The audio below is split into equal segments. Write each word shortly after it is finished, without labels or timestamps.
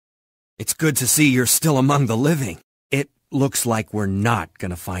It's good to see you're still among the living. It looks like we're not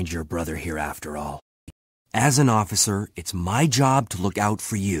gonna find your brother here after all. As an officer, it's my job to look out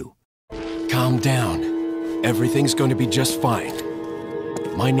for you. Calm down. Everything's going to be just fine.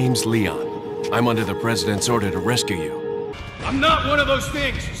 My name's Leon. I'm under the President's order to rescue you. I'm not one of those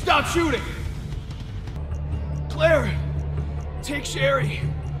things! Stop shooting! Claire! Take Sherry!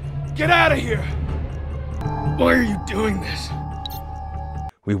 Get out of here! Why are you doing this?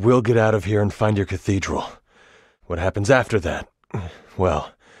 We will get out of here and find your cathedral. What happens after that?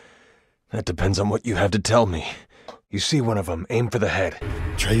 Well, that depends on what you have to tell me. You see one of them, aim for the head.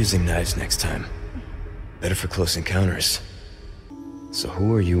 Try using knives next time. Better for close encounters. So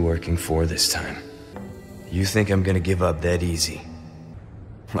who are you working for this time? You think I'm gonna give up that easy?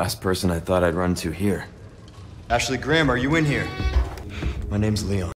 Last person I thought I'd run to here. Ashley Graham, are you in here? My name's Leon.